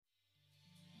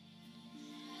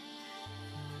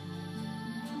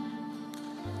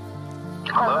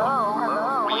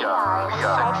Hello, we are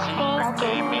Sexy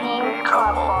Gaming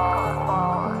Couple.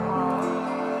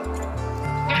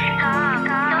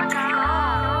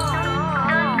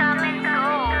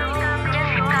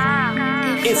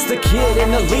 It's the kid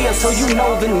and Aaliyah, so you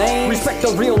know the name. Respect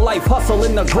the real life hustle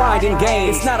in the grinding game.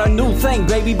 It's not a new thing,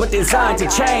 baby, but designed to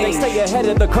change. They stay ahead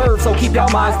of the curve, so keep your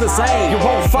minds the same. You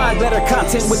won't find better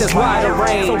content with this wider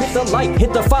range. So hit the like,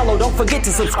 hit the follow, don't forget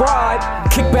to subscribe.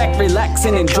 Kick back, relax,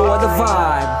 and enjoy the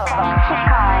vibe.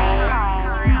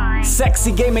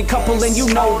 Sexy Gaming Couple, and you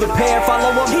know the pair.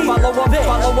 Follow them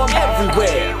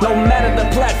everywhere. No matter the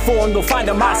platform, you'll find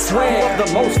them, I swear. The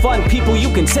most fun people, you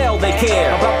can tell they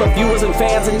care about the viewers and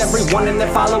fans and everyone in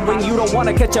their following. You don't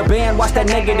wanna catch a ban, watch that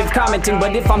negative commenting.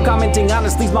 But if I'm commenting,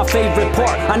 honestly's my favorite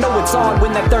part. I know it's on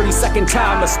when that 30-second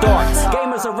timer starts.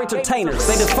 Gamers are entertainers,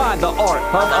 they define the art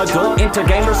of adult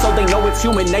intergamers, so they know it's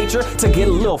human nature to get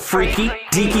a little freaky,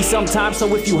 geeky sometimes.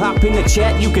 So if you hop in the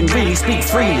chat, you can really speak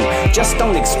freely. Just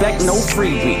don't expect no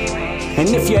freebie. And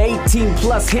if you're 18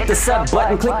 plus, hit the sub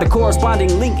button, click the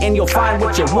corresponding link, and you'll find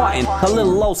what you're wanting. A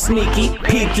little low sneaky,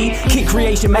 peeky, kid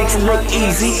creation makes it look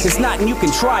easy. It's not and you can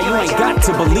try, you ain't got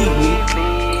to believe me.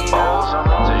 Balls on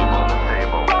the table.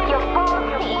 Let your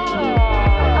balls in.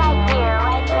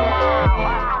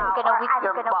 Get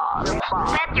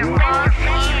your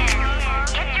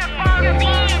balls in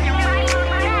right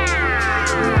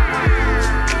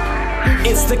now.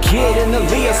 It's the kid and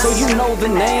Aaliyah, so you know the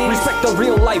name. Respect the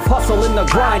real life hustle in the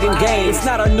grinding game. It's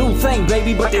not a new thing,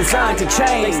 baby, but designed to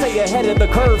change. They stay ahead of the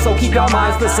curve, so keep your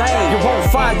minds the same. You won't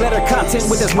find better content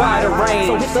with this wider range.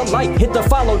 So hit the like, hit the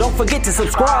follow, don't forget to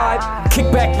subscribe.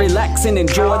 Kick back, relax, and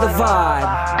enjoy the vibe.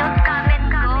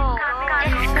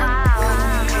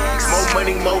 More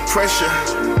money, more pressure,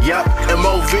 yup, and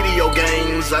more video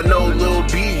games. I know Lil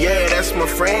B, yeah, that's my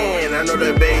friend. I know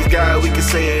that bass guy, we can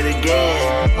say it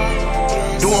again.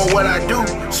 Doing what I do,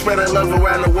 spreading love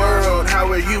around the world. How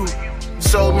are you?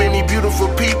 So many beautiful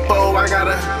people, I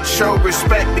gotta show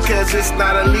respect because it's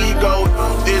not illegal,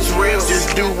 it's real.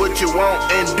 Just do what you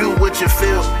want and do what you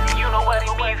feel. You know what it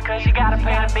means, cause you gotta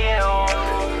pay the bills.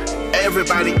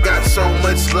 Everybody got so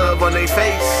much love on their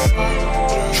face.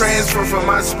 Transfer from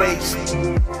my space.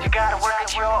 You gotta work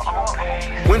at your own pace.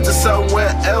 Went to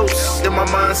somewhere else in my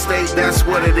mind state, that's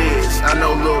what it is. I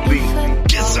know Lil B.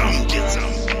 Get some, get some,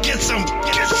 get some,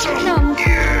 get some.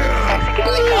 Yeah.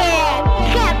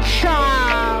 Get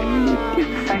some.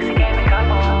 Sexy Gaming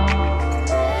Couple.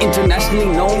 Internationally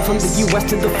known from the US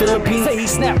to the Philippines. Say he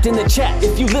snapped in the chat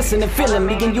if you listen and feeling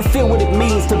me, and you feel what it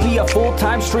means to be a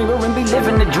full-time streamer and be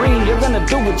living the dream. You're gonna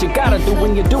do what you gotta do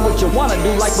when you do what you wanna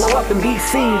do, like blow up and be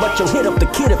seen. But you'll hit up the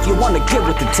kid if you wanna get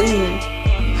with the team.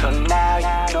 So now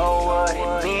you know what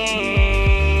it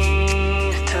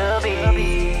means to be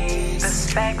the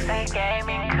Sexy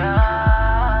Gaming Couple.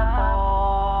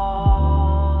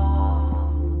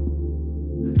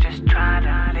 Just trying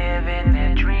to live in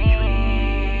their dream.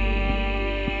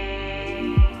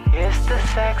 It's the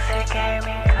Sexy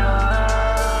Gaming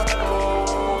Couple.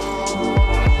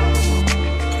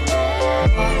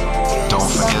 Don't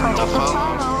forget to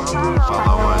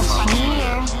follow us.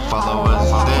 Follow us.